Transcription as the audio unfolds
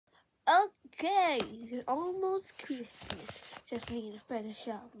Okay, it's almost Christmas. Just need to finish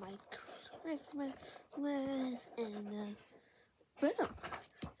up my Christmas list and boom,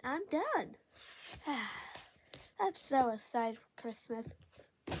 I'm done. I'm so excited for Christmas.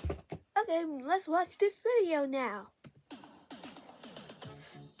 Okay, let's watch this video now.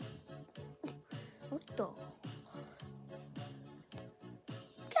 What the?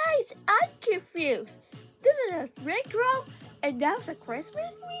 Guys, I'm confused. This is a Rickroll and that's a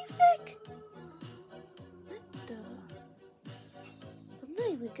Christmas music? What the? I'm not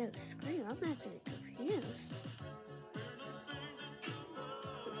even gonna scream. I'm actually confused.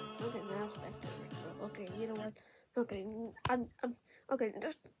 Okay, now it's back to Rickroll. Okay, you know what? Okay, okay,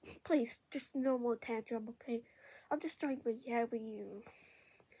 please, just no more tantrum, okay? I'm just trying to be happy.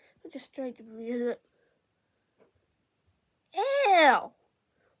 I'm just trying to be... Ew!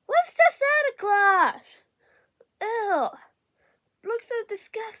 What's the Santa Claus? Ew! Looks so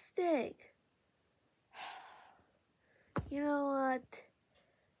disgusting. You know what?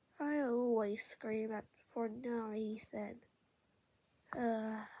 I always scream for no reason.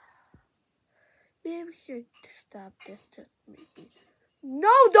 Maybe we should stop this. Just maybe.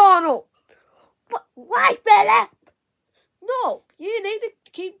 No, Donald! Why, Philip? No, you need to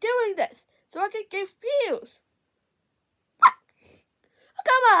keep doing this so I can get views. What? Oh,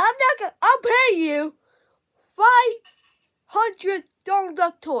 come on, I'm not gonna. I'll pay you 500 Donald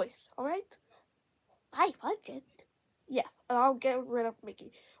Duck toys. All right? 500. Yes, and I'll get rid of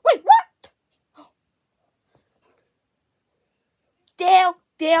Mickey. Wait, what? Dale.